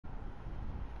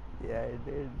Yeah, I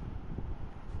did.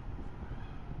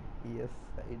 Yes,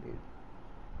 I did.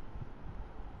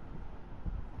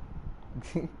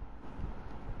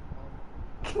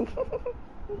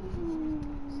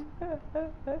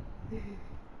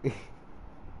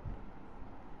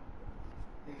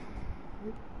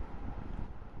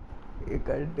 You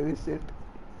can't do shit.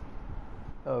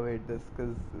 Oh wait, that's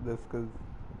cause,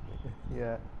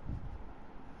 yeah,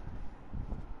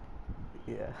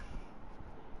 yeah.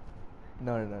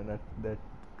 No, no, not that,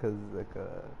 cause like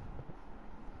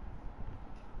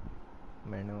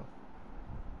menu.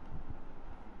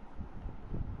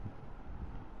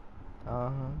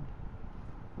 Uh-huh.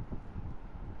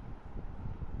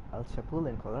 Al Chapul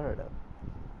in Colorado.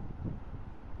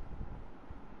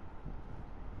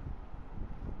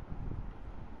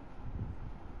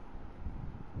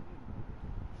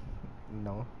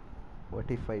 No.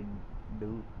 What if I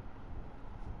do?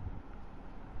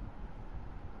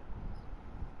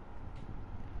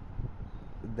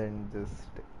 Then just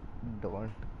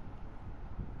don't.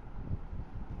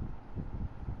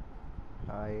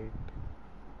 I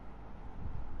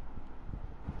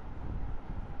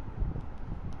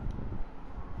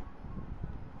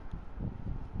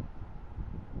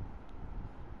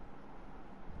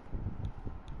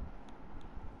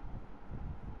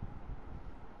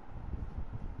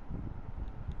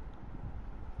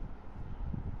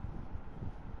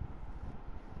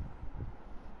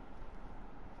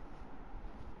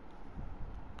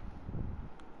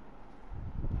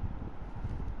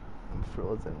am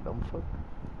frozen, dumb fuck.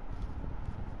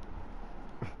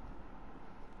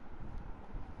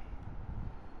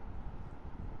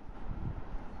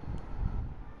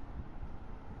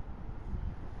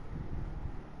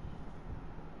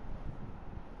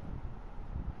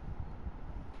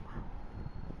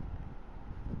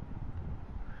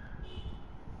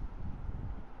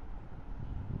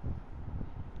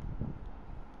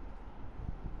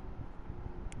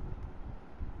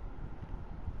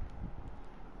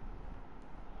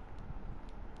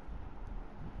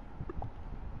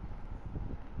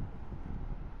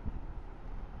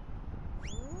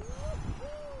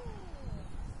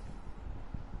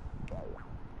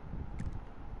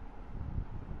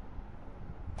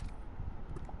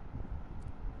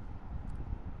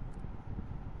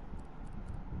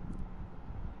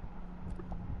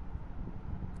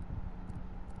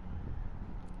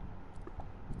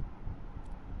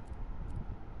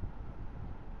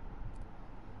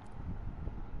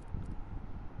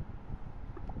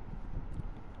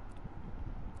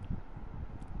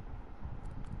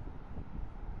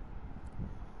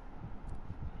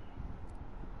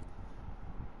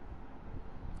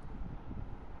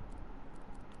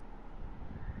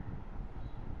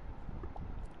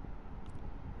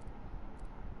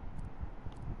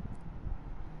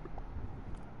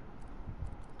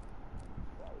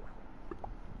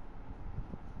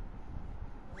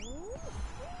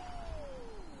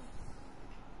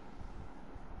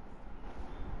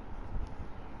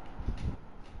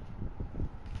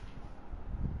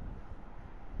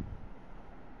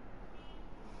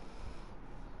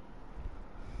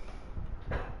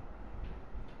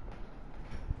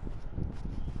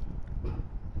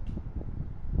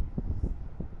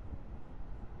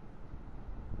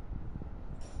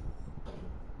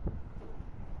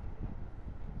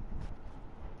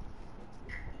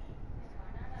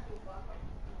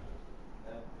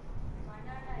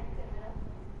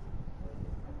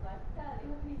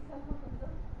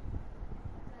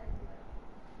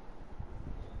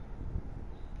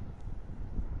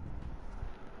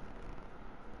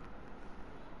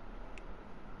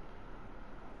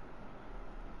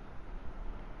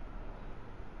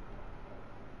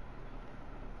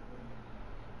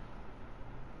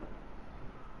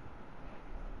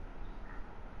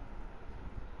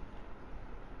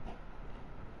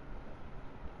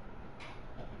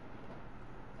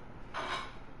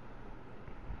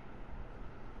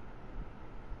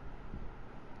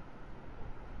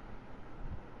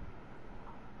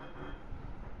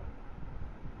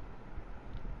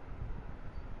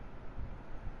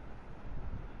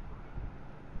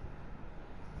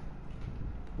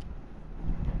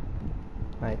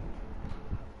 I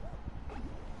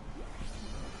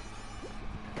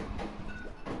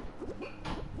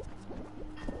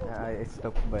I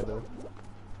stopped by the way.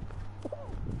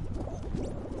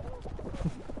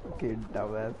 Okay,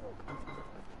 dumbass.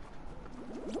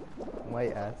 My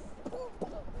ass.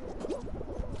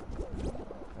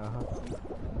 Uh-huh.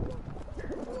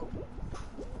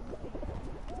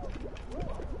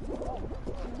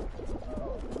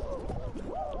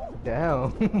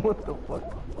 Damn, what the fuck?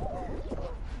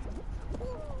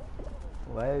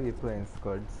 Why are we playing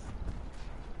squads?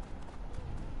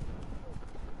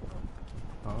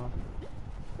 Huh?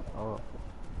 Oh.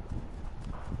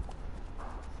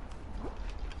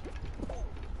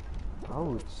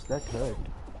 Ouch, that hurt.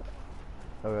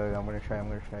 Okay, I'm gonna try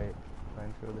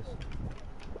going through this.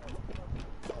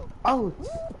 Ouch!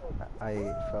 I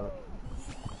fell.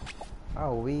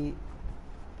 Oh, we.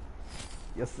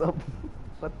 Yes, up.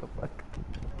 What the fuck?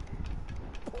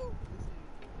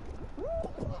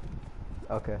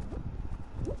 Okay.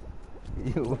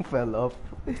 You fell off.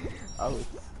 Ouch.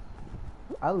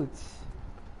 Ouch.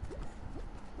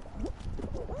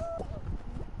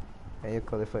 Can you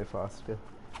qualify faster?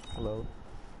 Hello?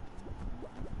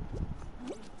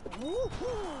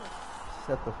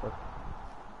 Shut the fuck.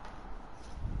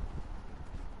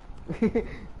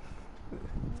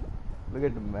 Look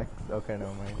at the Max. Okay,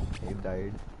 never mind. He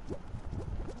died.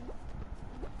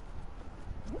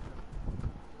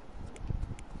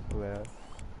 Where?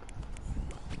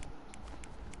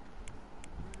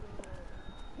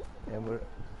 Ember.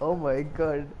 Oh my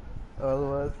god.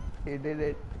 Almost. He did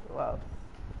it. Wow.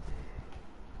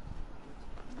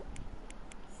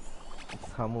 It's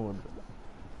Hamoud.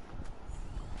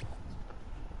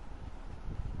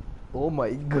 Oh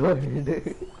my god.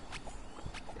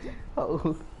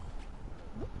 How?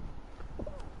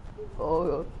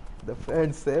 Oh, the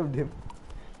friend saved him.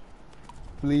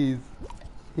 Please.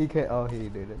 He can. Oh, he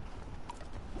did it.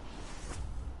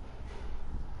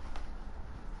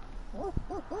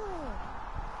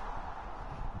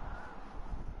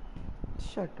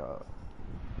 Shut up.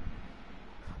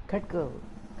 Cat girl.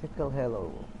 Cat girl,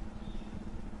 hello.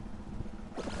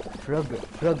 Frog.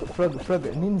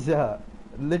 Ninja.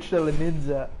 Literal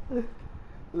ninja.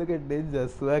 Look at ninja.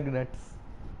 Swag nuts.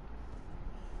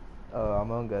 Oh,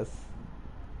 Among Us.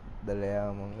 The rare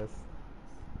Among Us.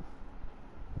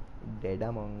 Dead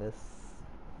Among Us.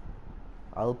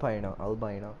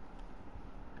 Albino.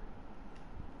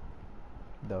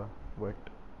 The what?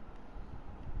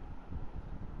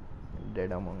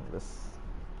 Dead Among Us.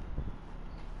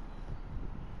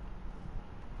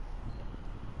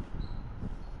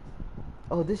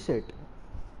 Oh, this shit.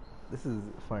 This is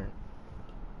fun.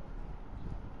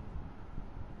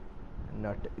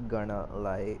 Not gonna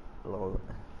lie. Lol.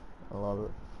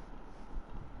 LOL.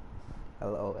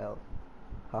 LOL.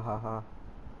 Ha ha ha.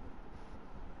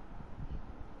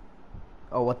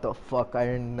 Oh, what the fuck? I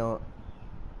didn't know.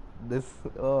 This.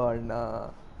 Oh, nah.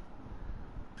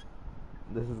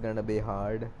 This is gonna be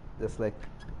hard. Just like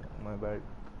my bad.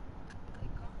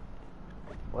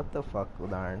 What the fuck,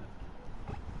 Udhaan?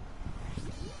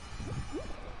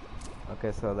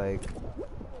 Okay, so like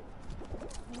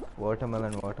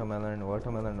watermelon, orange.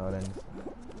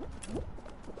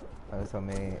 So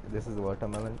this is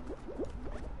watermelon.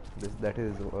 That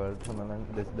is watermelon.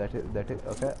 That is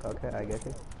okay. I get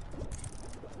it.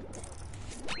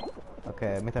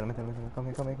 Okay, Mithan,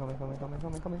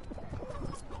 come here.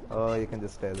 Oh, you can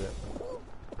just stay there.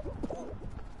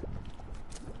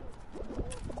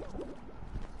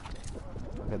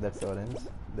 Okay, that's orange.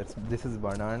 This is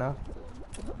banana.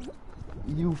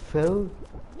 You fell.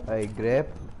 I grape,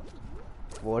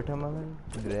 watermelon,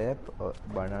 grape,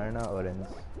 banana, orange.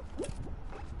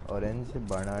 Orange,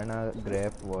 banana,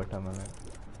 grape, watermelon.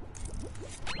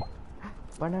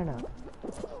 Banana.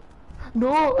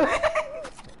 No.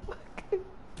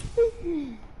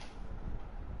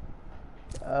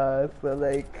 So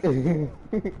like, I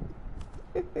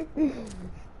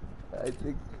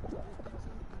think.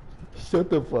 Shut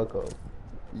the fuck up.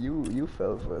 You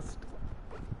fell first.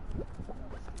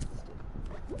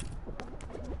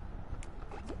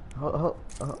 Huh?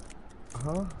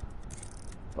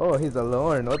 Oh, he's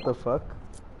alone. What the fuck?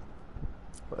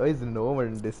 Why is no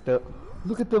one disturbed?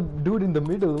 Look at the dude in the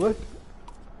middle. What?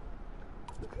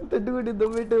 Look at the dude in the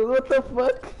middle. What the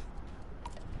fuck?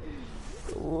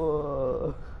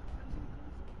 Whoa.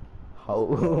 How?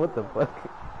 What the fuck?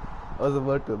 I was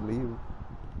about to leave.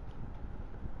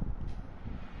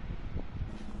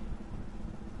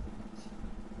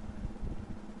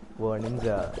 Whoa,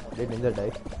 ninja. Did ninja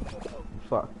die?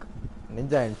 Fuck.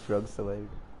 Ninja and frog survived.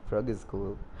 Frog is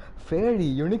cool. Fairy,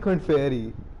 unicorn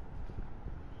fairy.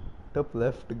 Top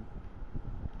left.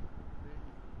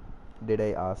 Did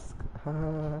I ask?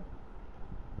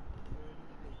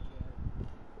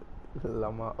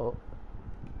 Llama. Oh.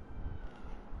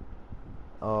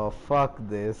 Oh, fuck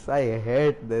this. I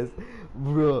hate this.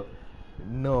 Bro.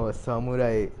 No,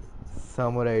 samurai.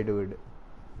 Samurai dude.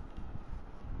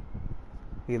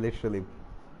 He literally.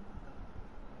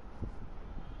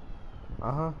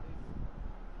 Uh-huh.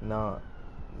 No.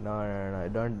 No.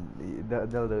 Don't.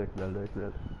 They'll do it.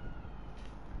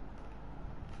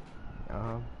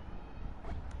 Uh-huh.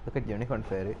 Look at unicorn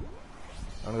fairy.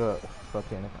 I'm gonna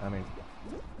fucking. I mean.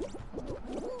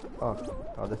 Oh,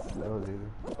 oh, that was easy.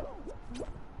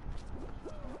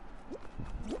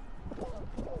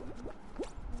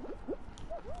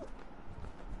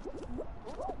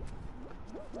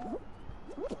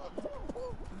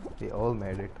 We all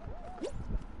made it.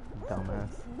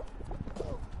 Dumbass.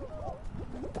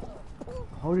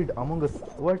 How did Among Us?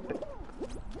 What?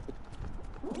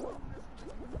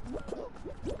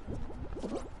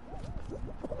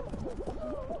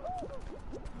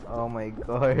 Oh my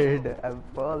god, I'm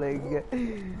falling.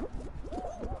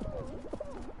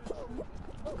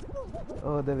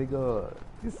 Oh, there we go.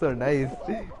 It's so nice.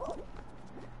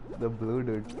 The blue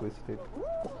dude pushed it.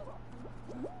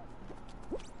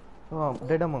 Oh,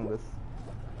 Dead Among Us.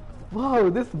 Wow,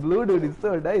 this blue dude is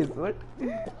so nice. What?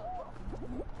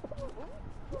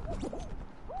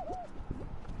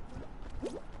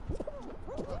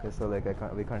 Okay, so like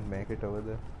we can't make it over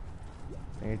there.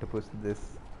 I need to push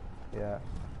this. Yeah.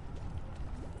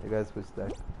 You guys push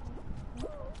that.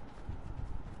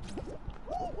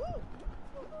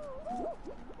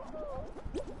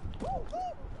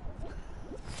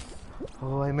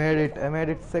 Oh, I made it. I made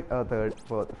it oh, third,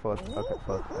 fourth. Okay,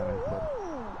 fourth. I mean fourth.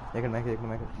 You can make it. You can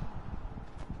make it.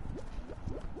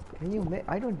 Can you make?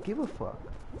 I don't give a fuck.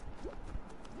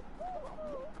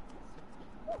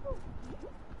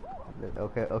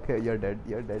 Okay, okay, you're dead.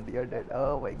 You're dead. You're dead.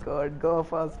 Oh my god, go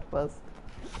fast, fast.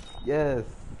 Yes,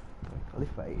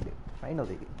 qualified.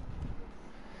 Finally.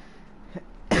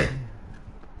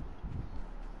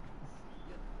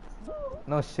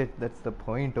 No shit, that's the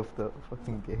point of the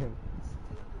fucking game.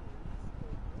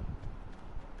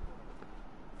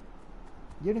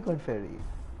 Unicorn Fairy.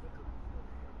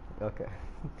 Okay.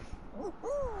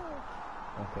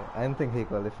 Okay, I don't think he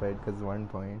qualified because 1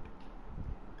 point.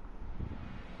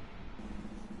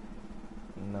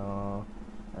 No,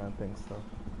 I don't think so.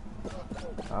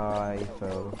 I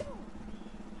fell.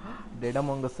 Dead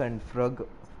Among Us and Frog.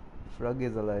 Frog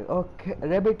is alive. Okay,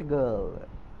 Rabbit Girl.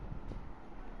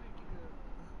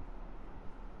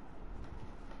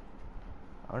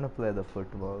 I wanna play the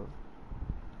football.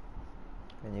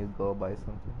 Can you go buy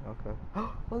something? Okay.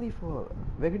 Holy fuck!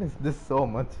 We're gonna this so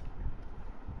much.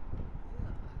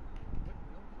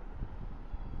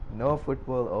 No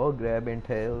football or grabbing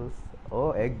tails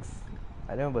or eggs.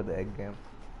 I remember the egg game.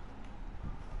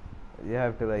 You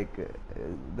have to like,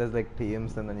 there's like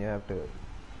teams and then you have to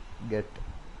get,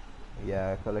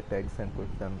 yeah, collect eggs and put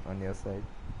them on your side.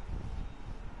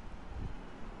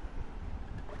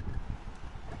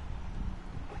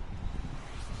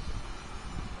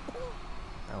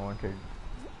 I wanted,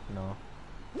 no.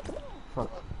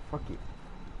 Fuck you.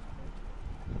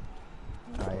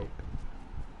 Alright.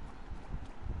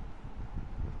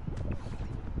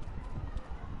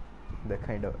 The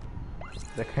kind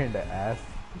of ass.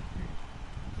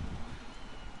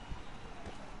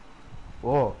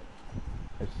 Whoa.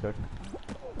 I shot.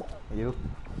 You.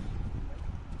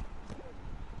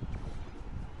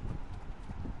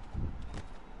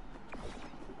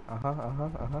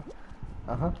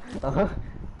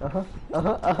 No.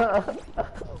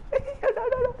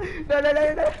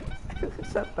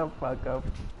 Shut the fuck up.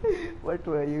 What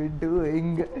were you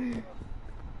doing?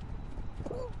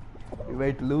 You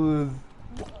might lose.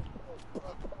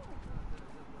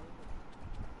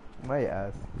 My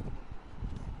ass.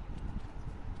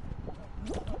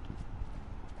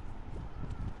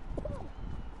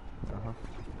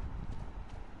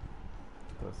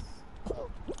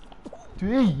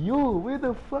 Hey, yo, where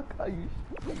the fuck are you?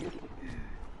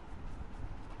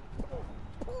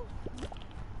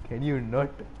 Can you not?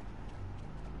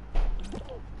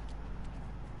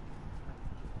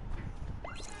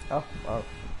 Oh.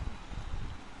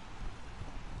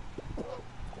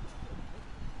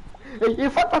 Hey,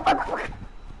 fuck.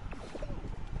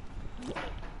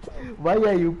 Why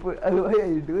are you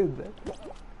doing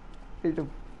that?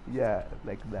 Yeah,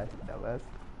 like that, dumbass.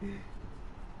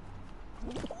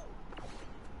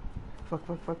 Fuck.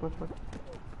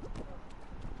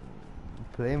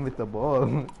 Playing with the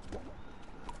ball.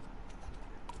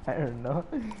 I don't know.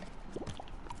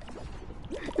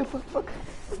 Fuck.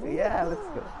 Yeah, let's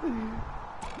go.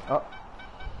 Oh.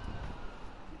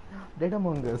 Dead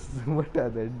Among Us. What are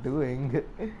they doing?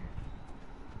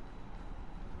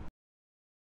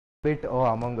 Bit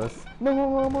Among Us.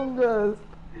 No, Among Us.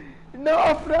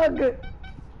 No, frog.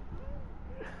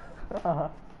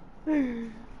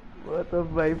 What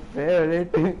of my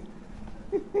favorite?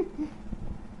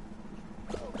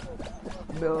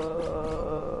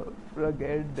 No, frog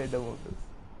and Dead Among Us.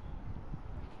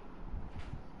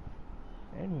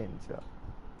 And Ninja.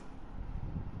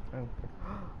 Okay.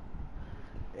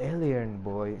 Alien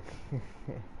boy.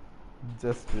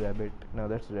 Just rabbit. No,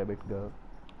 that's rabbit girl.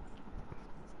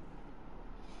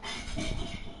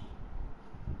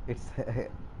 It's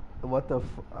what the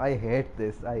I hate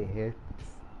this. I hate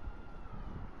this.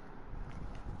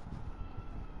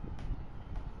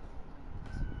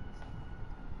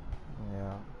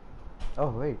 Yeah. Oh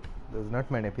wait, there's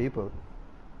not many people.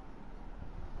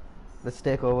 Let's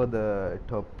take over the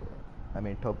top. I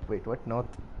mean top. Wait, what? North.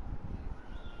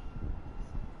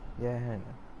 Yeah.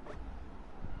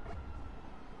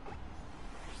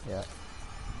 Yeah.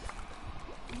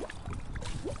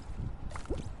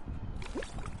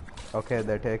 Okay,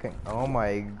 they're taking. Oh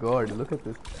my god! Look at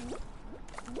this.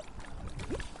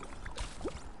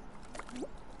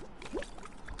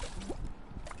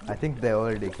 I think they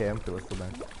already came to us,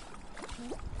 Udhaan.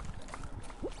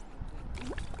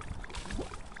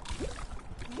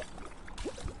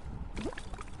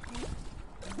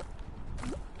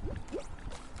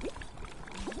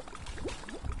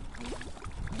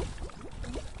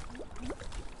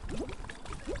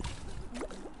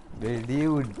 Did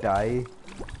you die?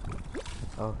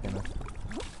 Okay, no.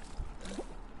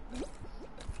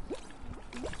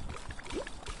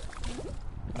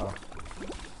 Oh.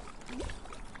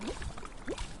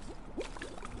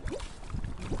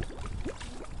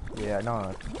 Yeah,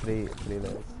 no, three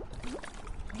layers.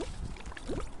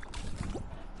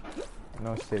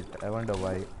 No shit, I wonder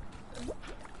why.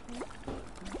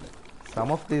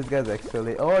 Some of these guys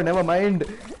actually. Oh, never mind.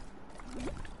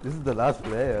 This is the last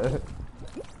layer.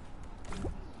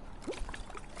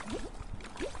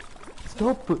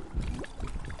 Stop!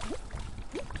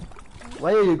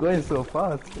 Why are you going so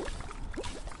fast?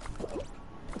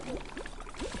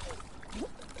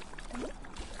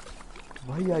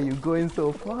 Why are you going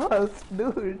so fast,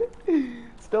 dude?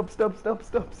 Stop.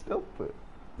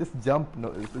 Just jump,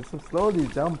 no, just slowly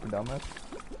jump, dumbass.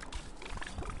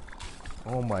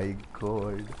 Oh my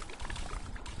god.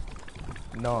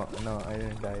 No, I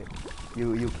didn't die.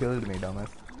 You killed me, dumbass.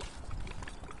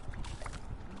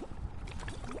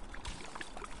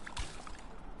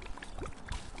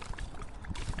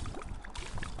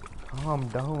 Calm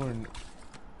down.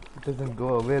 It doesn't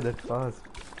go away that fast.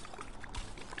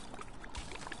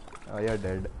 Oh, you're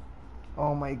dead.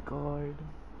 Oh my god.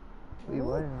 Wait,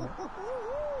 why?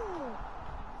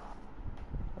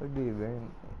 How do you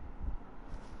win?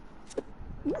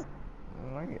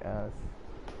 My ass.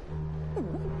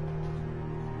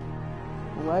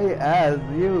 My ass,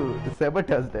 you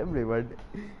sabotaged everyone.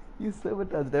 You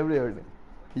sabotaged everyone.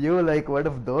 You like one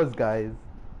of those guys.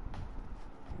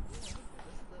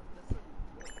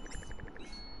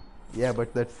 Yeah,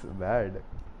 but that's bad.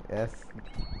 Yes.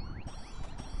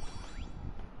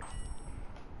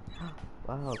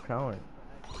 Wow, crown.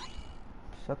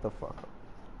 Shut the fuck up.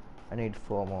 I need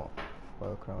 4 more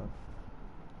for a crown.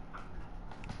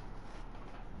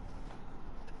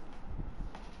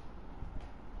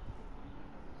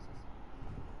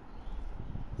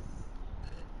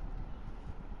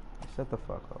 Shut the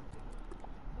fuck up.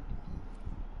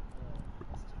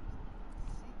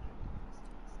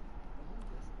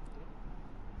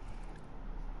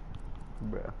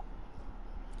 Bruh.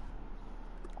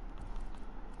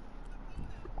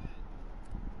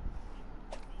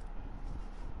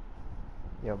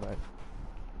 Yeah, man.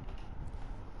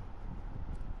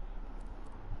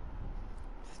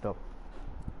 Stop.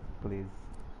 Please.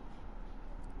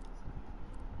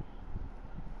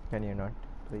 Can you not?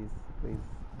 Please.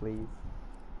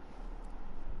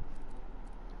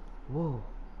 Whoa.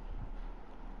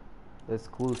 There's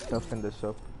cool stuff in the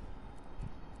shop.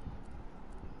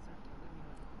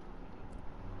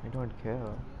 I don't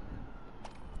care.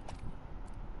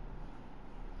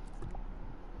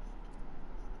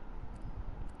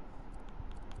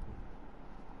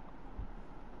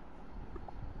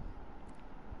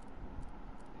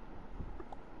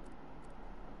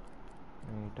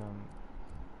 Need,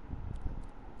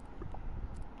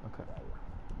 okay.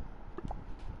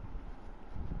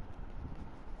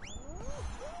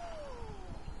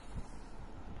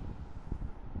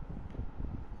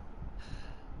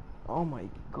 Oh my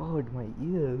god, my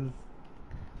ears.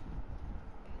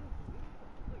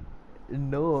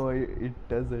 No, it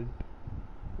doesn't.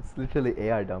 It's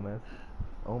literally AR, dumbass.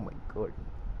 Oh my god.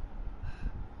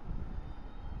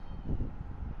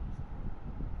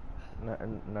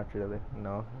 Not really.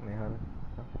 No, Nihal.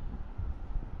 No.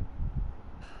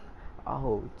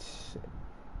 Ouch.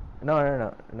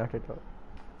 No, not at all.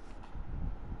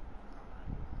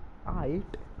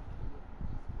 It.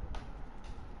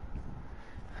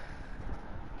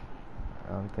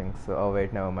 I don't think so. Oh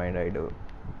wait, never mind. I do.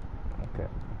 Okay.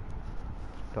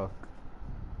 Talk.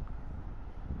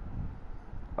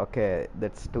 Okay,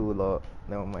 that's too low.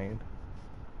 Never mind.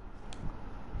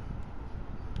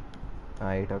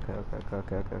 Alright, okay.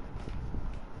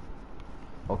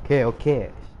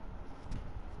 Okay.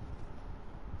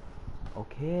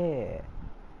 Okay.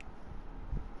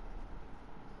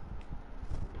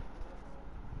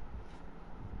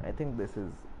 I think this is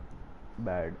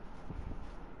bad.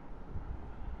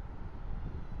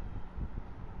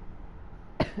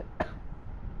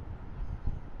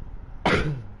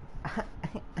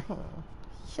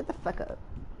 Shut the fuck up.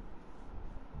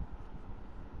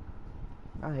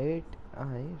 I hate.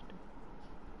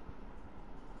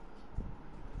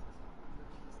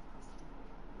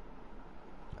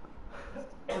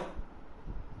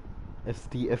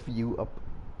 STFU up.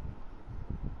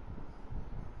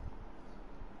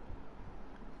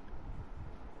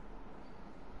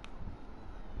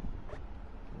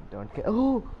 Don't care.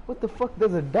 Oh, what the fuck?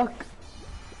 There's a duck.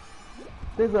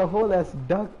 There's a whole ass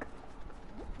duck.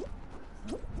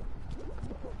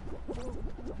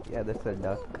 Yeah, that's a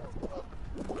duck.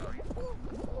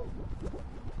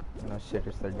 No shit,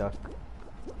 it's a duck.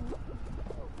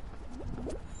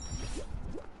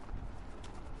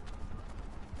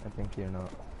 I think you know.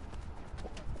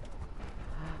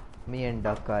 Me and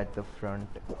duck are at the front.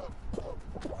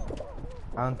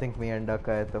 I don't think me and duck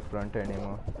are at the front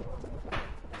anymore.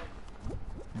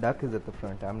 Duck is at the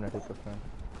front, I'm not at the front.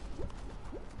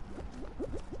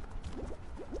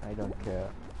 I don't care.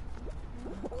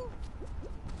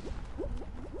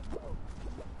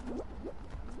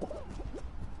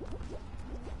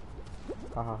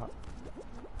 Haha.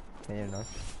 Can you not?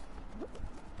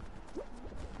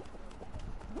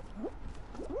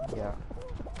 Yeah.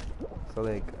 So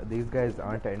like these guys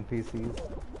aren't NPCs.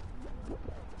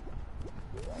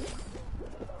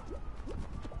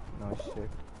 No shit.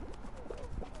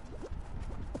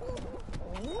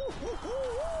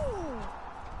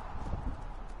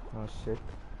 Oh shit.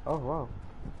 Oh wow.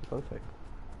 Perfect.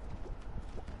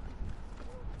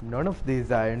 None of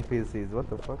these are NPCs. What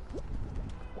the fuck?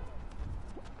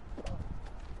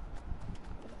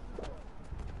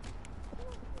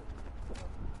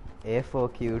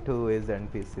 A4Q2 is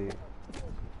NPC.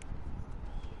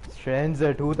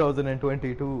 Stranger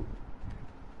 2022.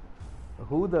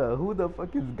 Who the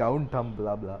fuck is Gown Thumb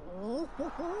blah blah?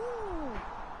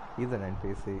 He's an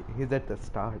NPC. He's at the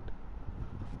start.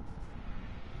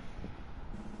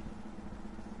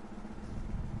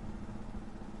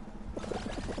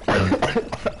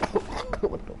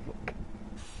 What the fuck?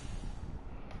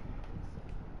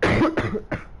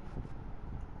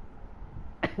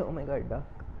 Oh my god, duck.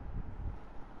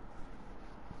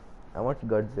 I want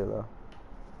Godzilla.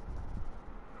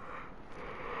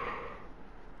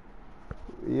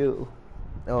 You.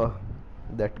 Oh,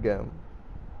 that game.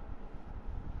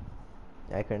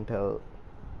 I can tell.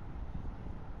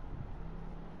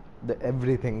 The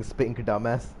everything's pink,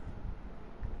 dumbass.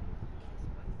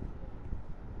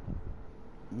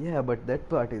 Yeah, but that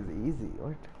part is easy.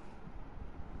 What?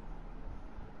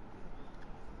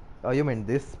 Oh, you mean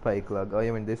this spike log? Oh,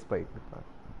 you mean this spike part?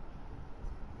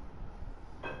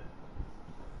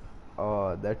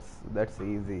 Oh, that's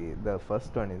easy. The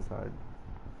first one is hard.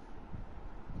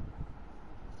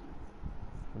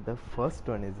 The first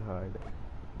one is hard.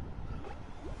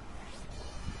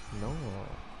 No.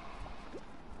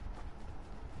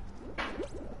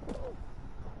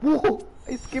 Whoa!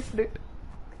 I skipped it.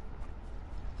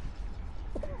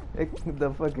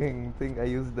 The fucking thing. I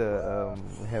used the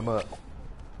hammer.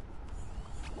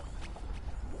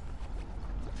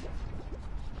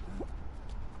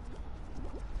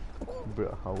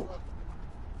 Bro, how?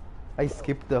 I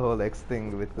skipped the whole X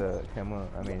thing with the hammer.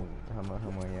 I mean,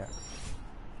 hammer, yeah.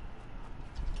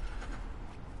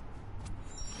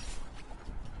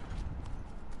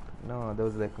 No, that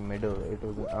was like middle. It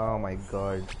was. Oh my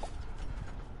god.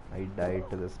 I died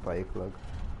to the spike log.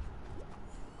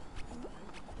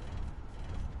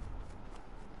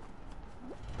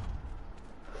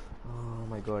 Oh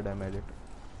my god, I made it.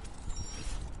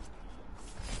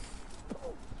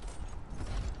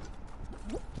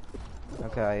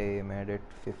 Okay, I made it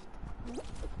 5th.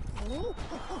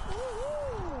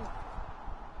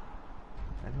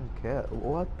 I don't care.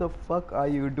 What the fuck are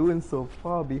you doing so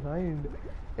far behind?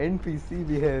 NPC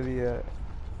behavior.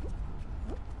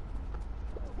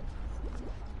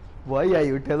 Why are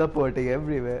you teleporting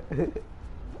everywhere?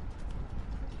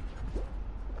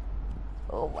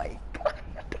 Oh my god.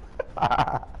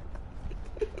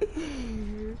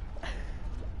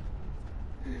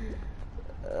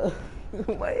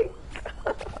 Oh my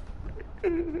god.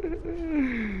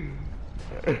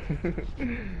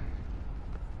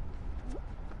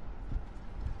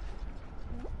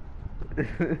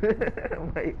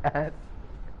 My ass.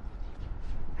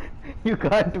 You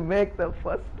can't make the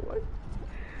first one.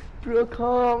 Bro,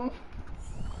 come.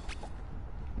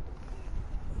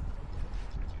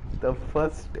 The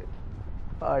first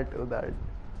part of that.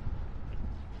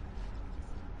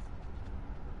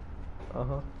 Uh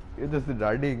huh. You're just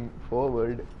running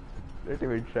forward, not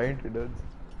even trying to dodge.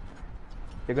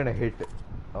 You're gonna hit.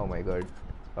 Oh my god.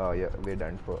 Oh yeah, we're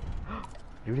done for.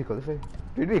 Did we qualify?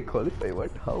 Did we qualify?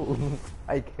 What? How?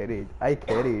 I carried. I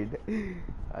carried.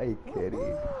 I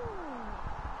carried.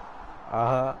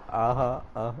 Aha, aha,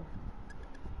 aha.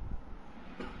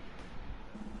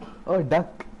 Oh,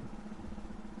 duck.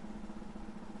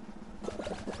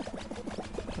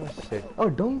 Oh shit. Oh,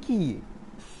 donkey.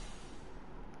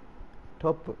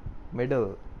 Top,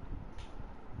 middle.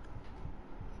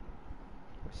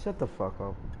 Shut the fuck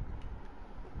up.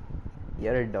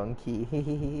 You're a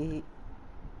donkey.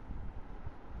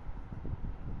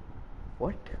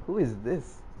 What? Who is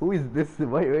this? Who is this?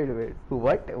 Wait.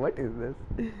 What? What is this?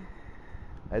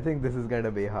 I think this is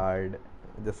gonna be hard.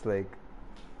 Just like.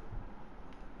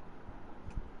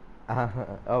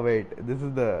 Oh wait, this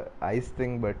is the ice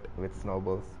thing, but with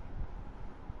snowballs.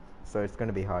 So it's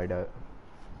gonna be harder.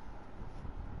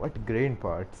 What grain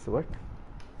parts? What?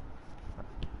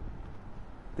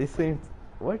 This ain't.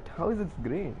 What? How is it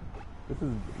green? This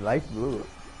is light blue.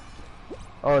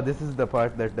 Oh, this is the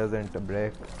part that doesn't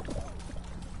break.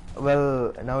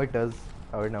 Well, now it does.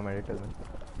 Oh, no, man, it doesn't.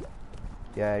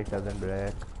 Yeah, it doesn't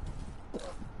break.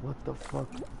 What the fuck?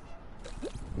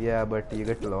 Yeah, but you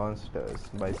get launched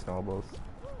by snowballs.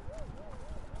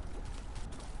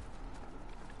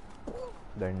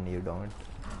 Then you don't.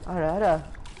 Arara!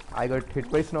 I got hit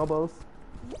by snowballs.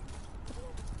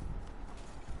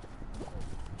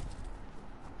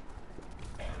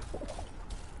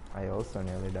 I also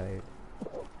nearly died.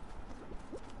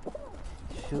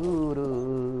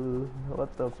 Shuru!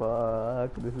 What the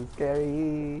fuck? This is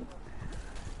scary.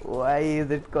 Why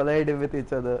is it colliding with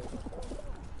each other?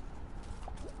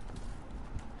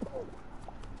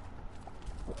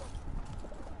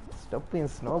 Stop being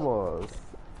snowballs.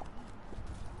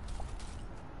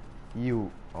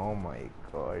 You. Oh my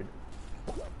god.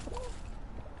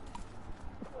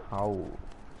 How?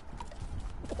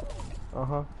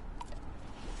 Uh-huh.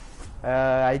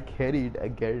 I carried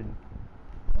again.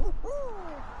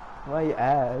 My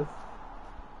ass.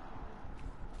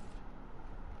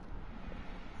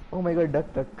 Oh my god,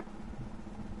 duck.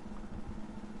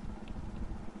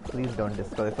 Please don't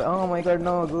disqualify. Oh my god,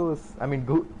 no, goose. I mean,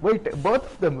 goose. Wait,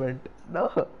 both of them went.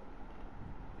 No.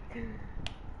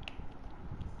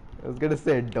 I was gonna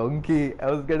say donkey.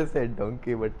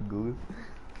 But goose.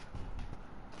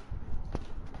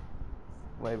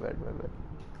 My bad.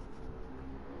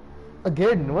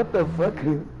 Again, what the fuck?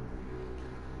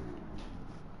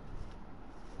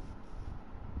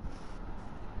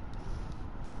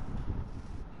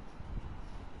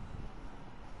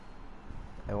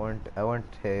 I want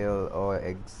tail or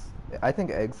eggs. I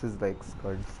think eggs is like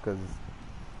scards because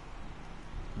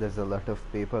there's a lot of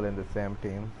people in the same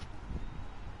team.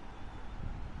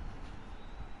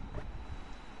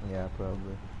 Yeah,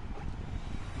 probably.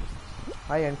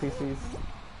 Hi NPCs.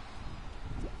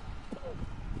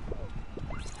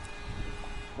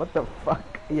 What the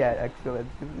fuck? Yeah, actual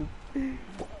NPCs.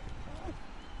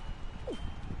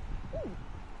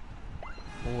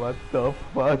 What the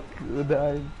fuck,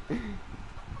 Udhaan?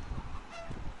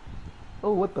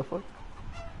 Oh, what the fuck?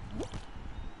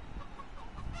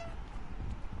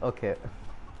 Okay.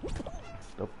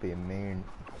 Stop being mean.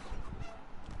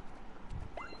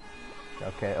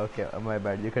 Okay, my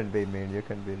bad. You can be mean.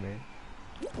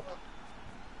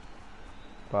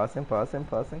 Passing.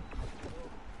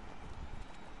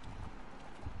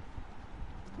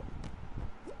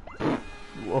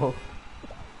 Whoa.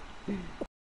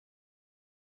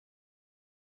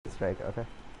 Strike, okay.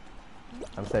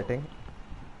 I'm setting.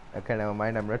 Okay, never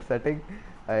mind, I'm not setting.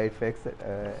 I fixed it.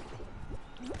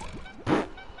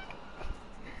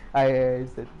 I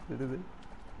set it.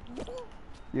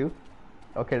 You?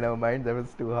 Okay, never mind, that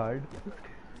was too hard.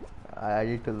 I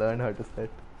need to learn how to set.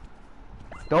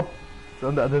 Stop! It's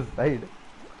on the other side.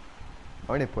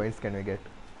 How many points can we get?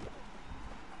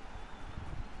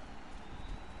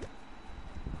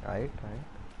 Right.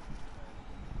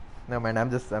 No man,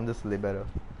 I'm just libero.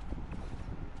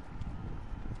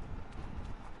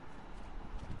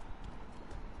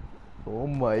 Oh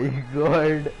my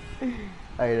god.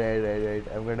 Right.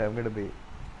 I'm gonna be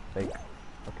like,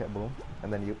 okay, boom,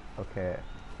 and then you. Okay.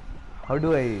 How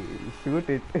do I shoot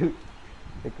it?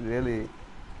 Like really?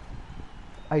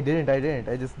 I didn't.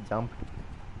 I just jumped.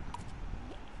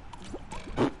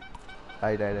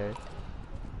 I died.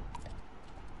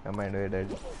 Am I dead?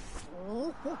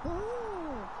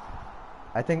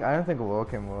 I don't think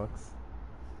walking works.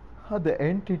 How the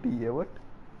entity? Yeah, what?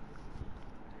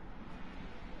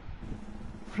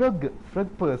 Frog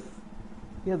purse.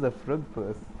 He has a frog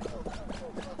purse.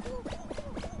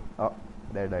 Oh,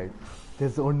 that died.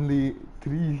 There's only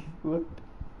 3. What?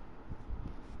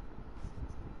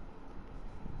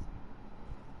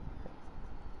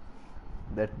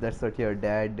 That's what your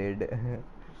dad did.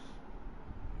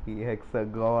 He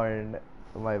hexagon.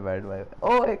 My bad, my bad.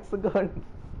 Oh, hexagon.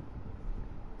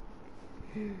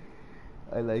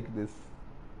 I like this.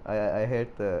 I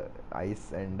hate the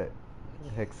ice and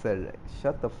hexer.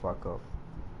 Shut the fuck up.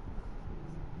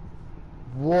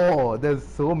 Whoa, there's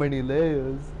so many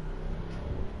layers.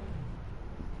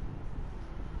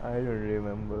 I don't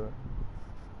remember.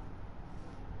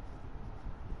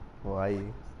 Why?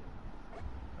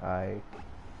 I.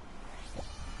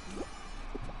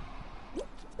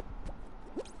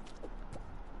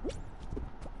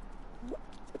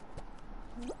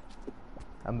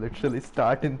 I'm literally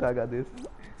starting Taga this.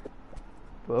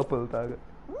 Purple Taga.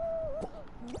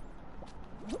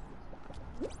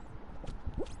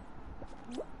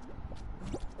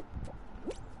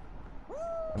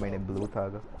 I mean a blue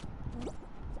Taga.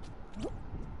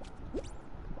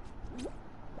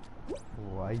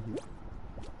 Why?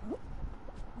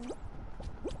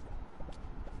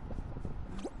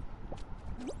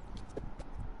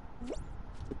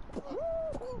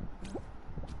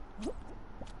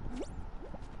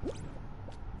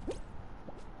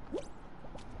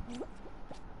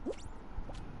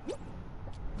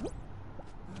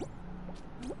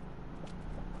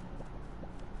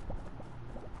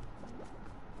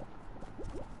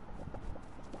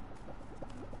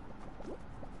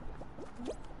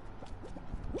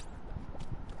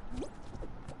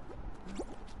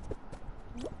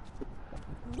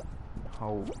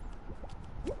 How?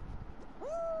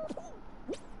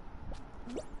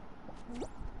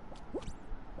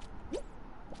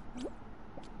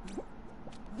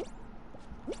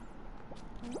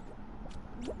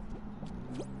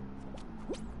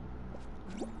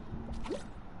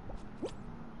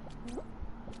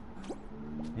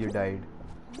 You died.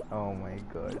 Oh my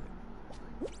god.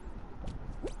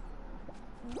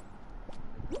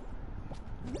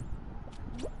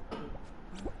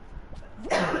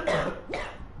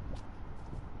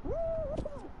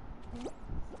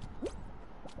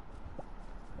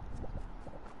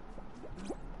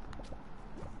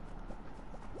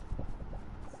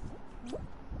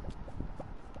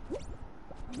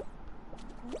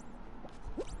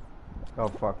 Oh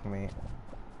fuck me.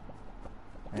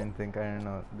 I didn't think, I didn't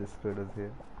know this dude was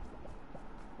here.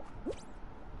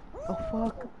 Oh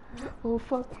fuck. Oh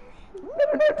fuck.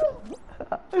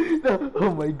 No.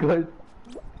 Oh my god.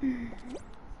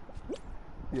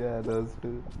 Yeah, those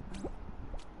two.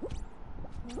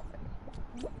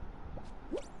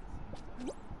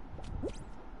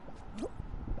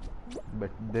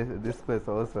 But this place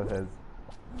also has.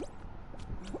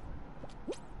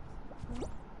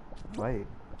 Why?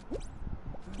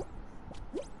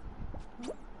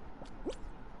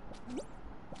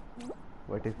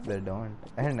 What if they don't?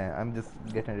 And I'm just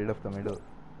getting rid of the middle.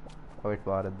 Oh, it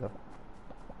was though.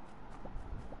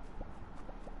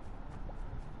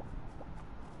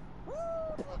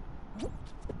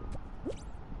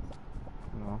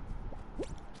 No.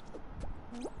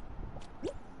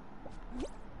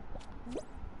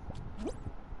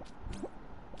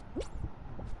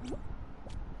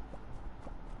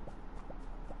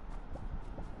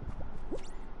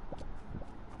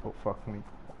 Oh fuck me.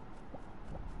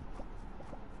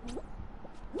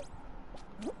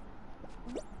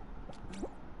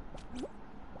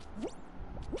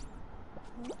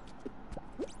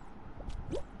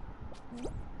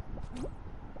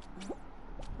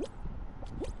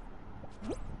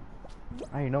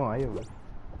 I know, I was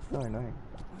so annoying.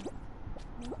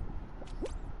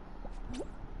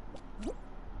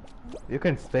 You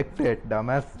can spectate,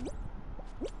 dumbass.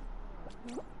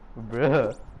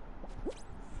 Bruh.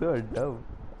 So dumb.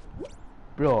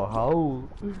 Bro, how?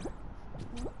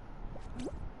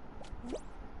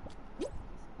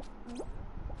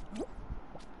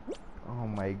 Oh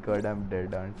my god, I'm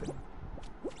dead, aren't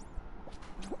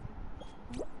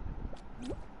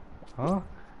I? Huh?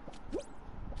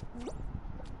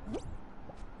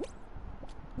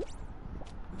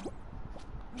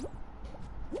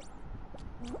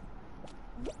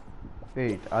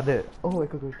 Wait, are there? Oh, I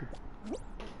could go to. Let's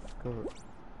go.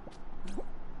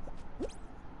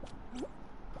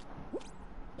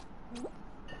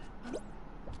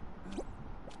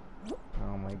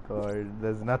 Oh my god,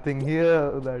 there's nothing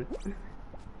here. That.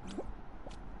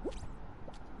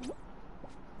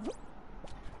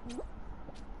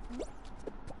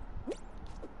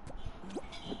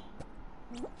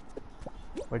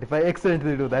 What if I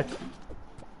accidentally do that?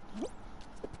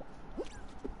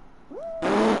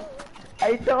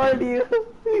 told you.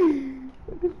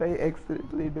 If I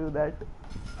accidentally do that.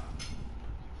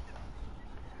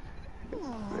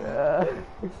 Uh,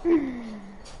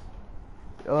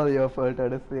 all your fault,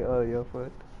 honestly. All your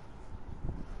fault.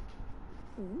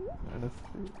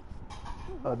 Honestly.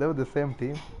 Oh, they were the same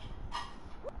team.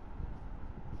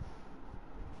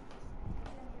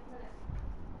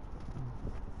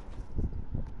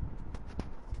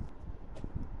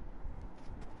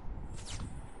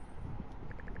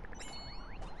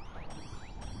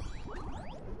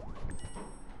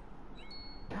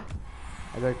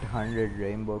 I got 100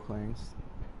 rainbow coins.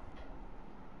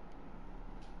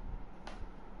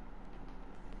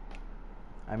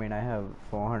 I mean, I have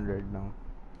 400 now.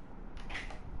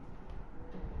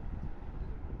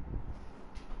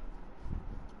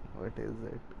 What is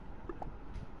it?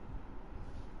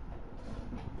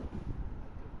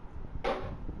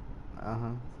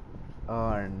 Uh-huh.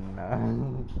 Oh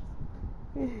no.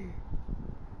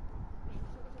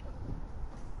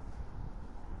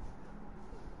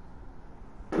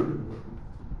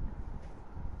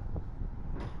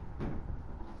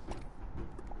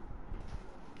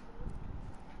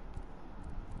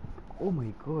 Oh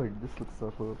my god, this looks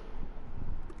so cool.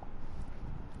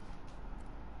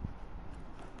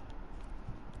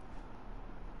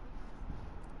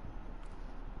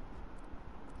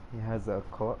 He has a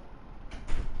car.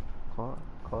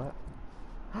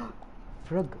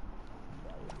 Frog.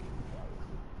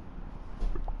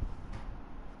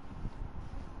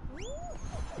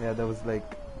 Yeah, that was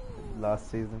like last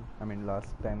season. I mean, last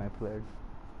time I played.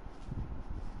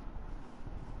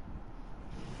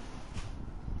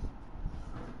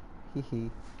 Hee hee.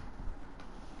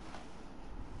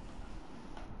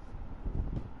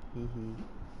 Hee hee.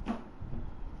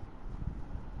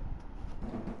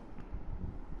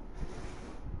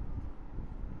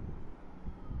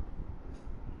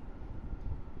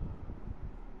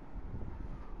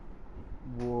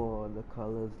 Whoa, the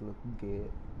colors look gay.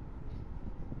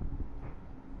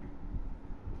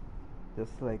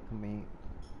 Just like me.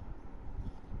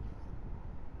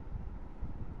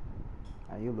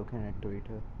 Are you looking at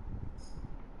Twitter?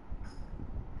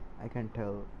 I can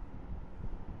tell.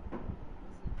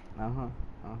 Uh-huh.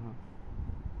 Uh-huh.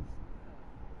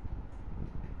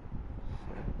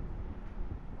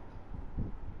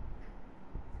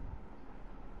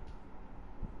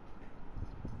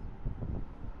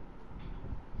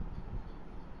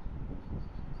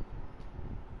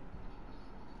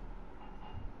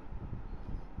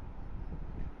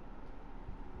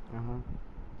 Uh-huh.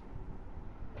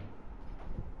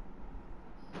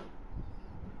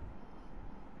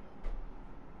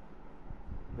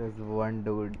 There's one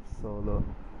dude solo.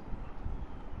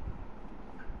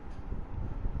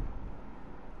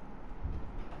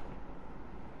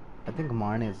 I think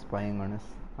Marnie is spying on us.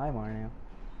 Hi Marnie.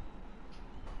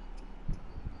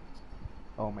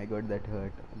 Oh my god, that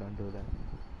hurt. Don't do that.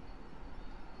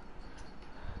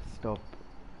 Stop.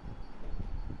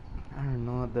 I don't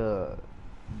know the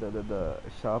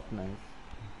sharpness.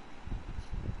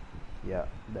 Yeah,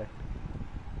 that.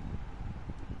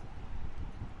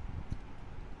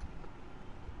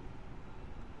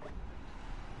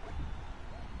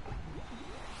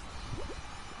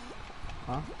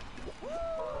 Huh?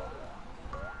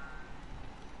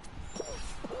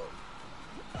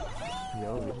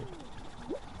 Yo.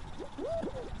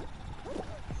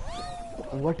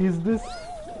 What is this?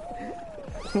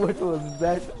 What was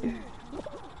that?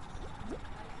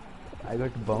 I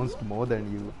got bounced more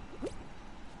than you.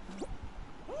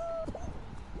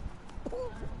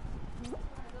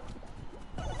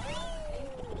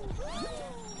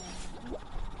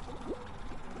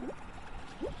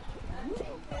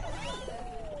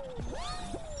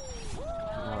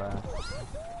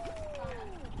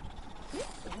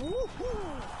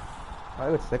 I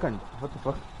got second. What the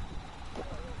fuck?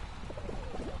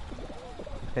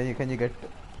 Can you get?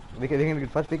 We can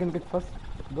get first. We can get first.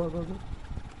 Go.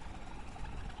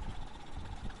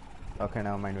 Okay,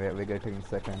 now mind. We're getting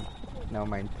second. Now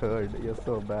mind third. You're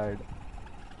so bad.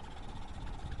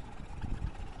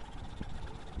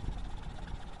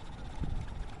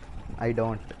 I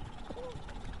don't.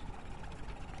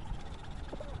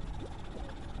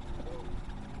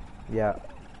 Yeah,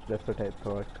 that's what I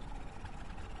thought.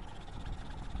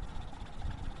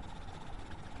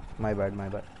 My bad.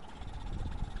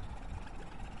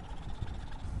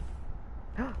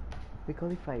 We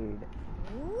qualified.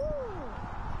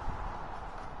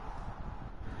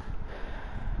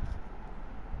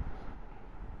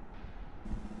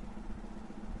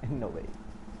 No way.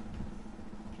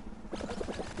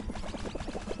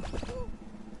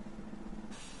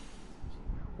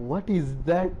 What is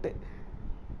that?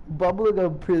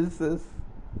 Bubblegum princess.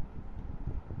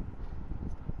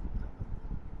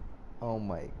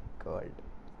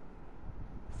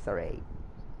 Sorry.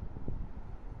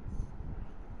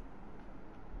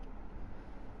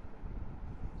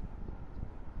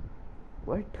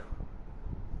 What?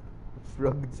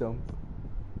 Frog jump.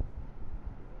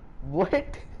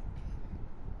 What?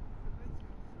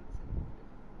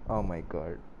 Oh my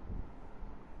god.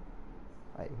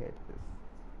 I hate this.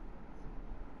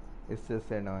 It's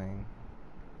just annoying.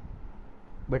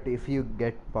 But if you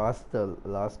get past the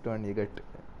last one,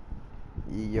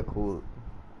 you're cool.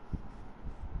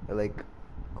 You're like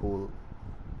cool.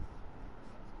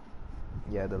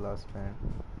 Yeah, the last one.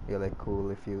 You're like cool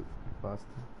if you pass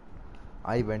them.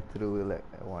 I went through like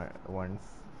once.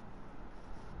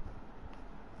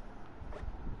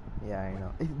 Yeah, I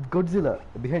know. Godzilla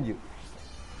behind you.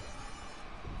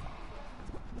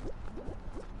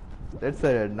 That's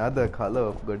another color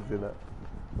of Godzilla.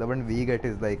 The one we get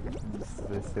is like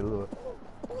silver.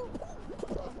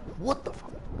 What the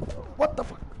fuck? What the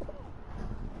fuck?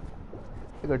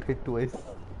 I got hit twice.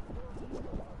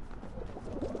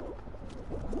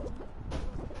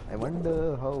 I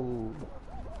wonder how.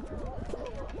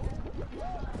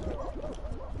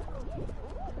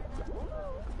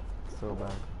 So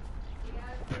bad.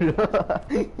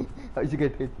 How'd you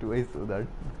get hit twice, Udhaan?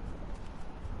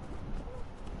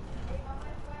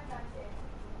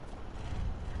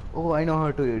 Oh, I know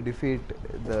how to defeat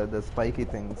the spiky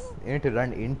things. You need to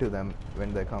run into them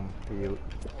when they come to you.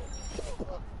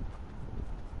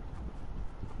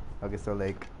 Okay, so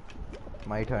like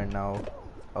my turn now.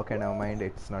 Okay, never mind.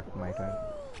 It's not my turn.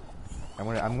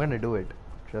 I'm gonna do it.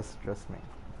 Trust me.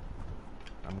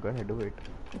 I'm gonna do it.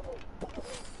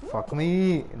 Fuck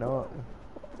me, no.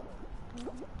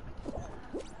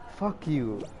 Fuck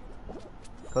you.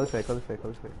 Qualify.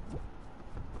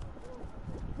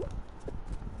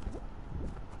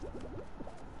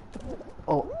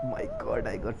 Oh my god,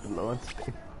 I got launched.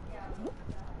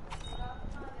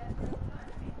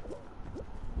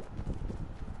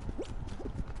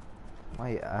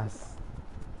 My ass.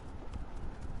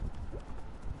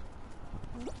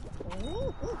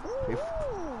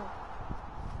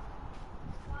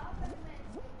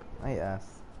 My ass.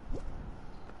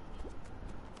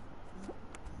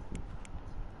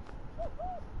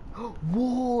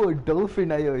 Whoa,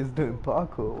 Dolphin IO is doing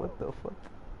parkour. What the fuck?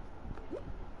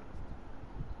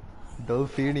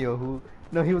 Dolphinio, who?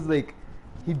 No, he was like,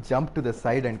 he jumped to the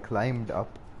side and climbed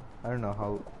up. I don't know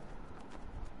how.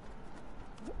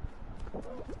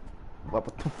 What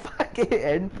the fuck?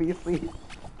 NPC.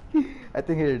 I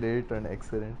think he did it on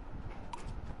accident.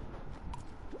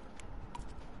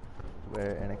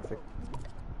 Where an accident?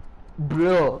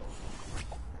 Bro.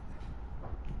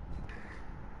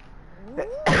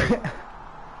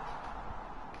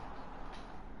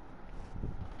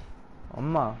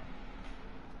 엄마.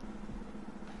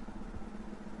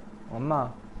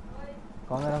 엄마.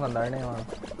 꺼내는 건 날네요.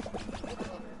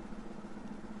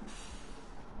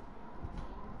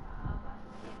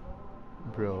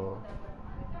 Bro.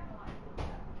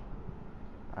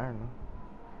 I don't know.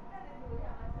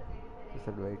 Just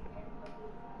have to wait.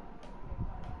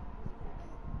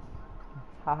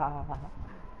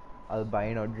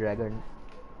 Albino dragon.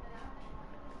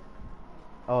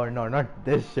 Oh no, not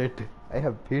this shit. I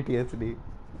have PTSD.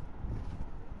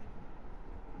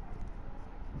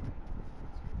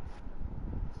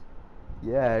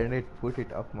 Yeah, and it put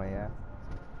it up my ass.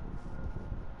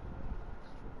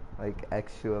 Like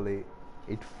actually,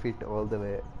 it fit all the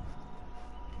way.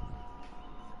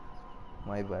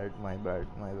 My bad.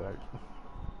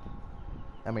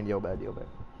 I mean, your bad.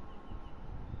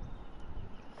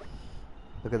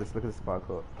 Look at this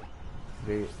parkour.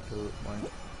 3, 2,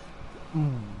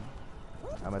 1.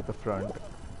 I'm at the front.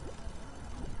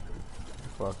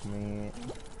 Fuck me.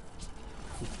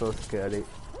 This is so scary.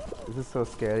 This is so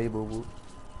scary, boo boo.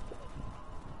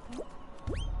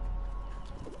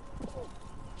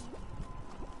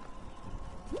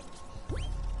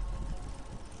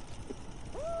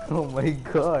 Oh my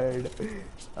god.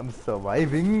 I'm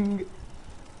surviving.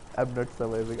 I'm not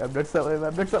surviving.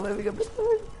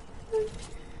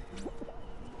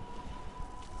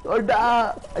 Oh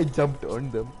da! I jumped on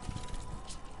them.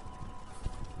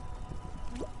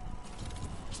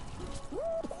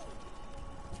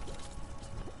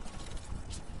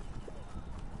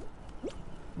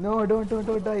 No, don't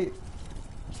die.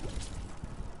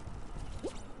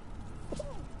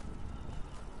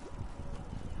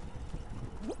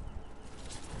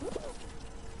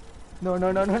 No.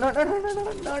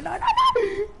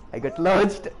 I got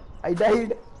launched. I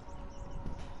died.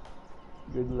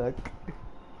 Good luck.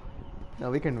 Now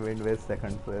we can win with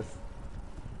second place.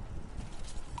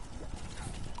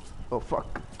 Oh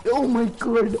fuck. Oh my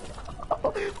god.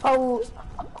 How?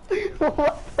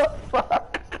 What the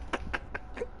fuck?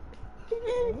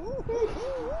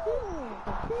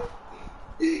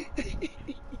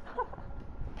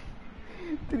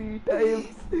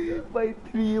 by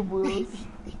 3 bullets.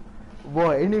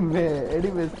 Boy,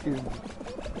 anyway skin.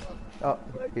 Oh,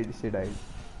 she died.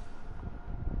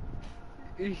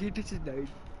 He just died.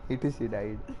 She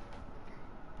died.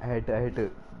 I had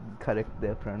to correct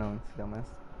their pronouns, dumbass.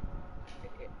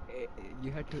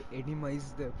 You had to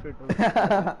enemize the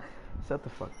pronouns. Shut the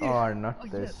fuck. Yeah. Oh, not Oh,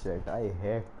 this yes. shit. I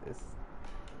hate this.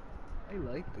 I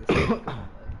like this. I'm not gonna lie.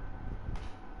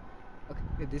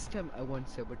 Okay, this time I want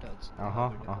sabotage.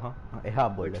 Yeah, But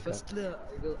boy. firstly, I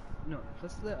will. No,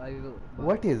 firstly, I will buy.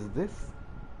 What is this?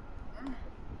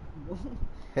 No.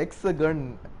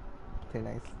 Hexagon. Very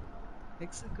nice.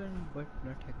 Hexagon, but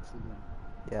not hexagon.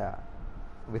 Yeah.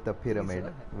 With a These pyramid.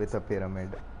 are With a pyramid.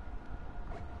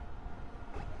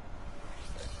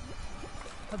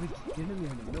 How big? You know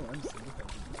behind him. No, I'm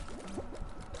sabotaging.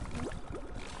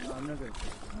 No, I'm not gonna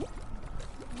play.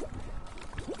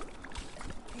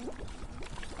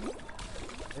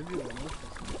 Everyone else has.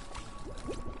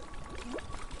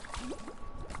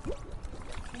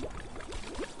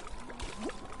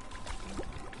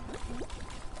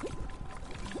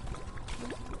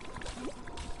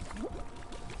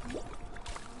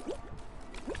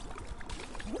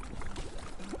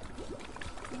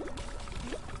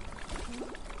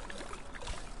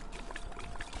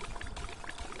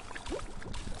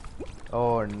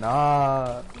 Oh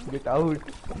nah. Get out.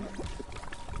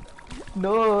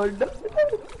 No, no.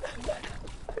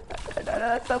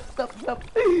 Stop.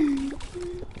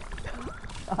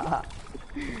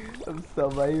 I'm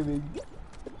surviving.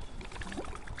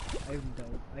 I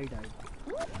died.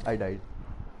 I died.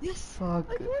 Yes! Fuck.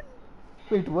 I won!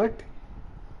 Wait, what?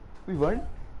 We won?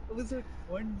 I was at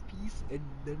one piece and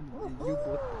then you both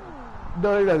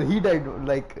died. No, he died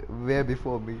like way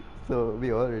before me. So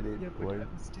we already Yeah, but won.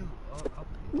 I'm still up.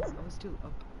 I was still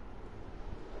up.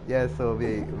 Yeah, so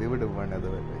we would have won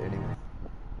otherwise anyway.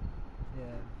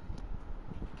 Yeah.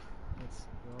 That's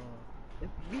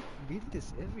we beat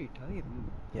this every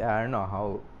time. Yeah, I don't know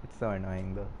how. It's so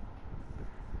annoying though.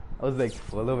 I was like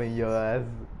following your ass.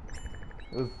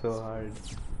 It was so hard.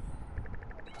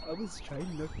 I was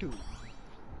trying not to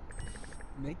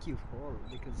make you fall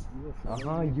because you were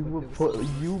following me, You but were there was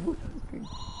you were.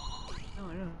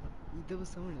 No. There was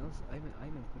someone else. I mean,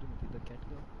 put him into the cat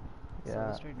girl. So I Yeah.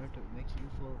 was trying not to make you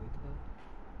fall with her,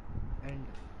 and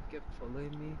you kept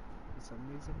following me for some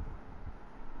reason.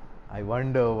 I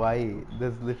wonder why.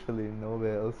 There's literally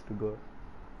nowhere else to go.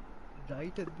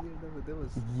 Right at the end of it, there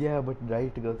was Yeah, but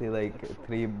right to go to like platform.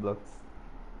 3 blocks.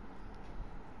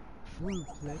 Full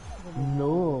platform.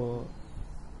 No.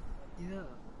 Yeah.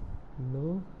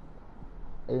 No.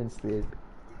 I didn't see it.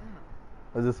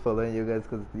 Yeah. I was just following you guys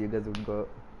because you guys would go.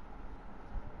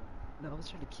 No, I was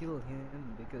trying to kill him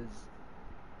because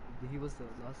he was the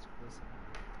last person.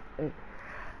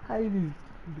 I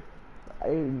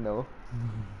didn't know.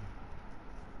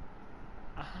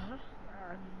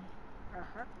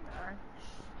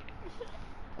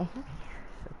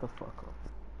 Shut the fuck up.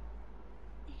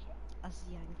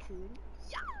 Asian-kun.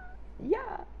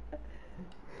 Yeah.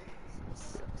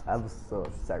 I'm so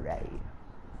sorry.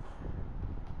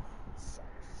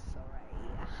 Sorry.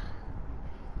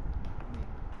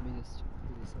 Let me just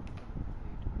pull this up.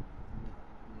 Wait.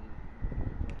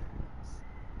 What else?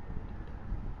 Loading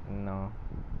time. No.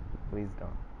 Please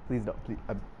don't. Please don't. Please.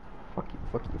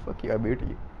 Fuck you. I mute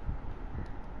you.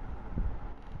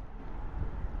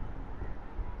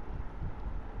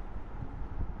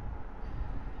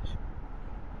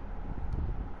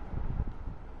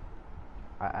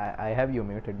 I have you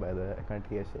muted by the way. I can't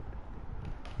hear shit.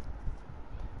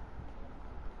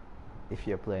 If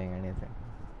you're playing anything.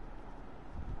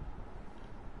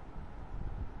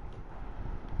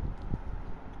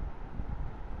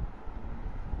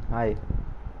 Hi.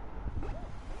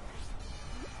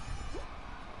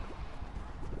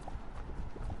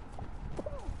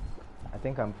 I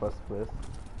think I'm first place.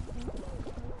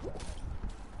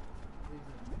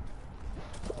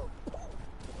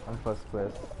 I'm first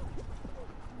place.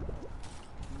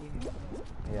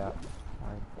 Yeah.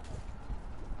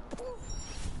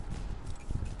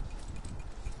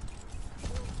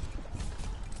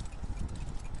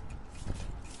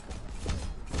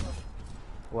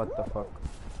 What the fuck?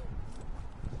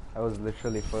 I was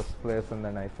literally first place and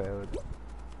then I failed.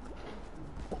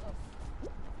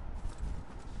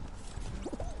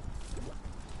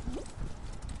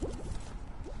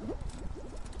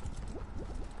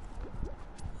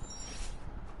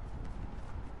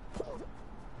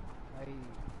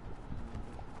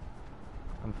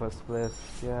 I'm first place.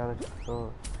 Yeah, let's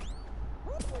go.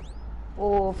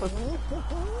 Oh, first.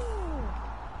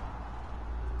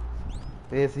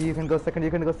 Yes, you can go second. You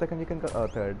can go. Oh,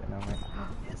 third. No, man.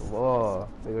 Whoa,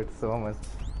 we got so much.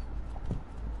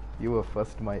 You were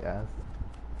first, my ass.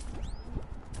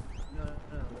 No, like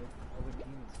our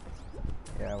team is first.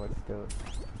 Yeah, but still.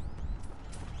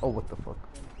 Oh, what the fuck?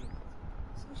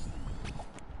 Sushi.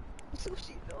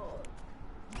 Sushi, no.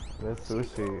 Where's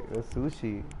sushi? Where's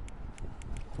sushi?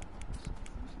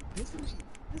 There's sushi.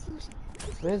 There's sushi.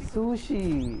 Where's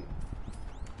sushi?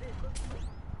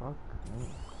 Fuck me.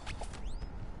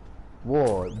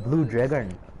 Whoa, blue dragon.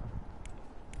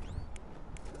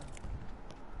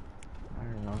 I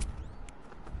don't know.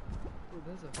 Oh,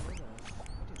 there's a hard ass.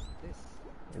 What is this?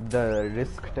 The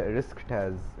risk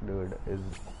has, dude, is.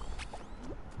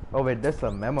 Oh wait, that's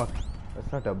a mammoth.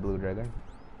 That's not a blue dragon.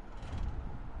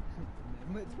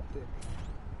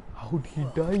 How'd he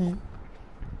die?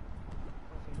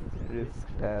 Risk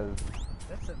has.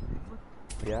 That's a mammoth?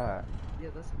 Yeah, Yeah,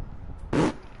 that's a...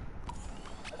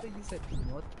 I think you said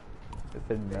moth. it's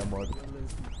a mammoth.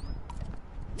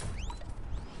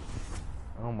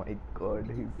 Oh my god,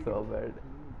 he's so bad.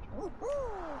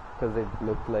 Because it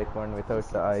looked like one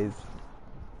without the eyes.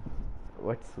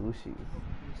 What sushi?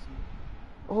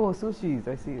 Oh, sushis,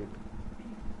 I see it.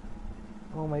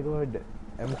 Oh my god.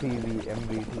 MTV,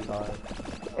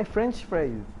 MVTR. Hey, French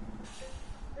fries.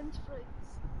 French fries.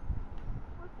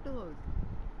 Hot dog.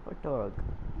 Hot dog.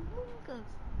 Humongous.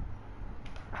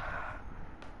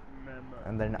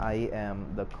 And then I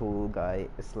am the cool guy,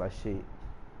 slushy.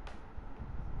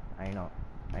 I know,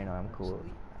 I'm cool.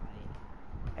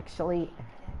 Actually,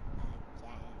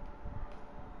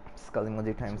 skull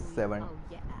emoji times 7. Oh,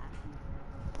 yeah.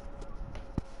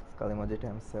 Skull emoji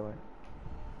times 7.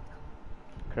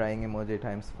 Crying emoji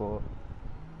times 4.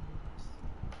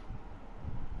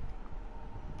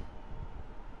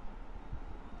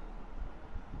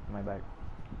 My bad.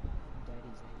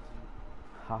 Daddy's angry.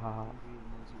 Ha ha ha. Angry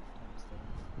emoji times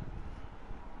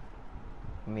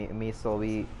Me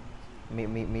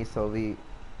so we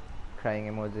crying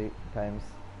emoji times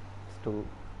 2.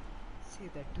 Say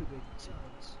that to the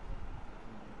judge.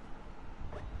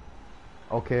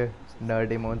 Okay,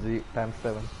 nerd emoji times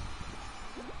 7.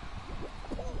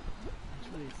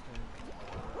 Actually, it's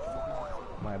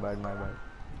My bad.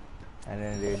 I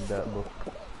didn't read the book.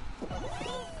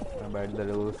 My bad, the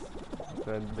rules.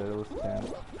 Read the rules then.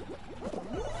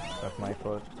 Not my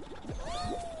fault.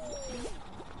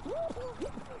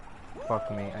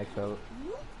 Fuck me, I fell.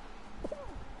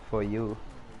 For you.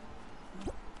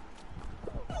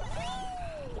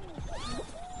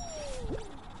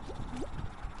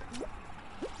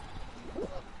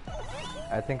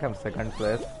 I think I'm second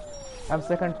place. I'm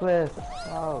second place.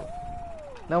 Wow.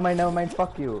 Never mind.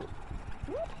 Fuck you.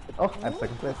 Oh, I'm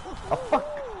second place. Oh, fuck.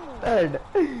 Third.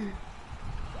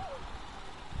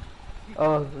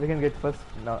 Oh, we can get first.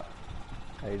 No.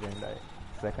 I didn't die.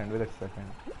 Second. We got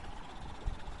second.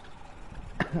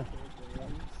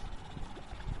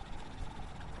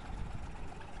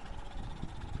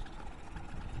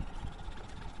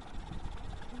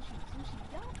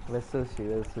 Where's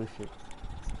sushi?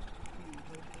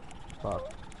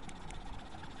 Fuck.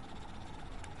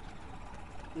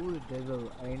 Cool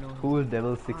devil, I know. Cool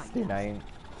devil 69.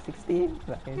 69?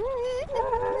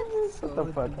 What the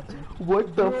fuck?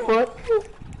 What the fuck?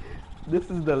 This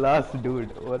is the last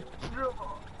dude. What?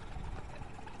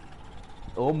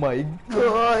 Oh my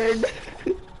god!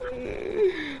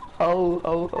 How?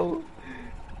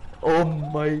 Oh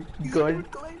my god!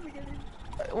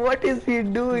 What is he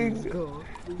doing? Let's go.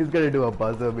 He's gonna do a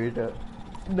buzzer beater.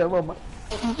 Never mind.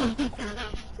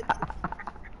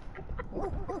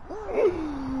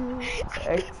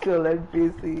 Excellent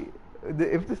PC.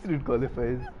 If this dude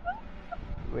qualifies.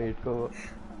 Wait, go.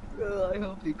 I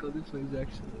hope he qualifies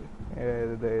actually.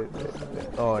 Yeah,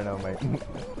 oh no, mind.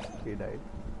 He died.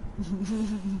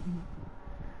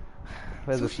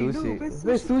 Where's Sushi, the no, sushi? where's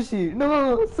Where's sushi?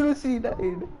 No, sushi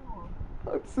died.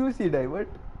 How'd sushi die? What?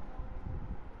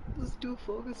 Was too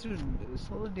focused on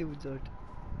solo wizard.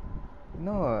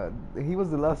 No, he was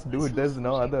the last dude. There's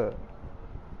no Sushi. other.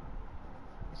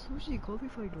 Sushi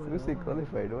qualified one. Sushi Oh.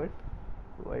 qualified. What?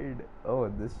 Why? Oh,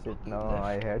 this shit. He No, left.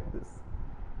 I hate this.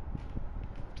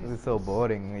 What This is so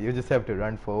boring. You just have to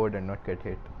run forward and not get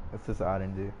hit. It's just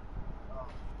RNG.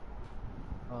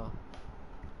 Oh.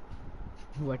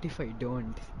 What if I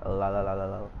don't? La la la la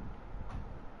la.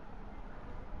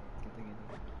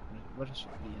 What a shot.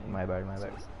 Yeah, My bad.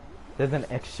 There's an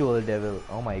actual devil.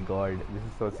 Oh my god, this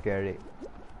is so scary.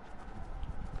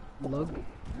 Lug.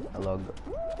 A log.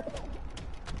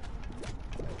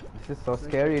 This is so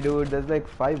scary, dude. There's like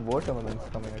 5 watermelons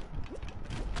coming at me.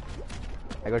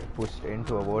 I got pushed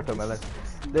into a watermelon.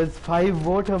 There's 5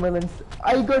 watermelons.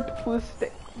 I got pushed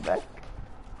back.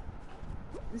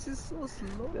 This is so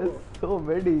slow. There's so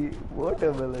many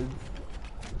watermelons.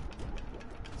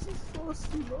 This is so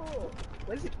slow.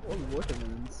 Why is it all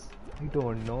watermelons? I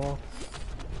don't know.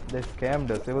 They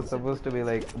scammed us. It was supposed to be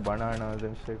like bananas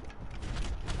and shit.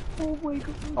 Oh my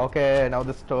god. Okay, now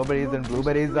the strawberries and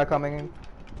blueberries are coming in.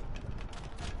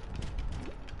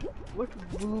 What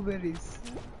blueberries?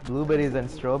 Blueberries and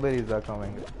strawberries are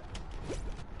coming.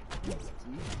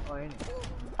 Oh, I know.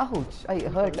 Ouch! I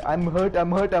hurt. I'm hurt.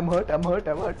 I'm hurt. I'm hurt. I'm hurt.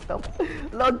 I'm hurt. Stop.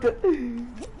 Look.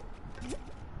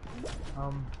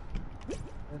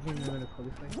 I think we're gonna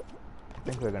qualify. I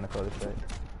think we're gonna qualify.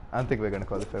 I don't think we're gonna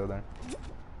qualify then.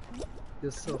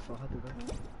 You're so far,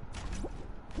 Udhaan.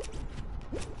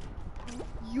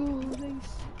 Yo,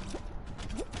 nice.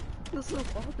 You're so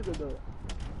far, Udhaan.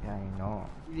 Yeah, I know.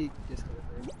 We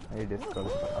disqualified. I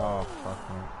disqualified. Oh, fuck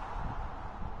me.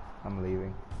 I'm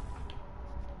leaving.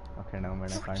 Okay, no,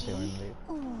 man, I can't even leave.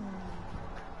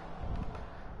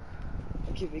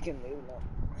 Okay, we can leave now.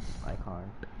 I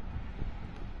can't.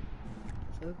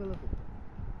 Circle of it.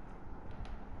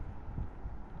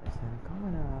 I said, come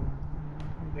on now.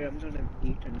 Wait, I'm gonna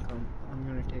eat and come. I'm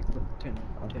gonna take like 10,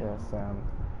 Okay, 10, Sam.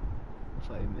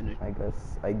 5 minutes.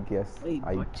 I guess. Wait,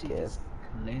 butt cheek is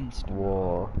cleansed.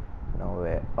 Whoa. No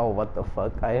way. Oh, what the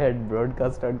fuck? I had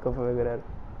broadcast on Kafa